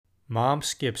Mom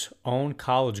skips own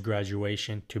college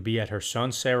graduation to be at her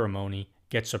son's ceremony,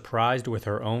 gets surprised with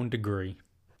her own degree.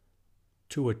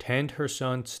 To attend her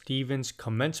son Steven's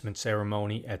commencement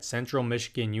ceremony at Central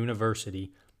Michigan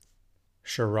University,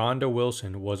 Sharonda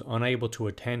Wilson was unable to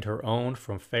attend her own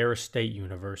from Ferris State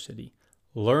University.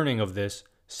 Learning of this,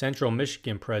 Central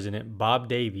Michigan President Bob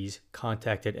Davies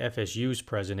contacted FSU's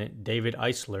President David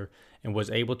Eisler and was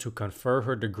able to confer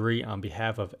her degree on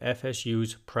behalf of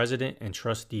FSU's president and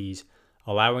trustees,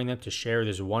 allowing them to share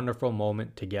this wonderful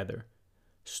moment together.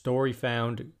 Story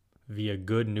found via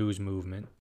Good News Movement.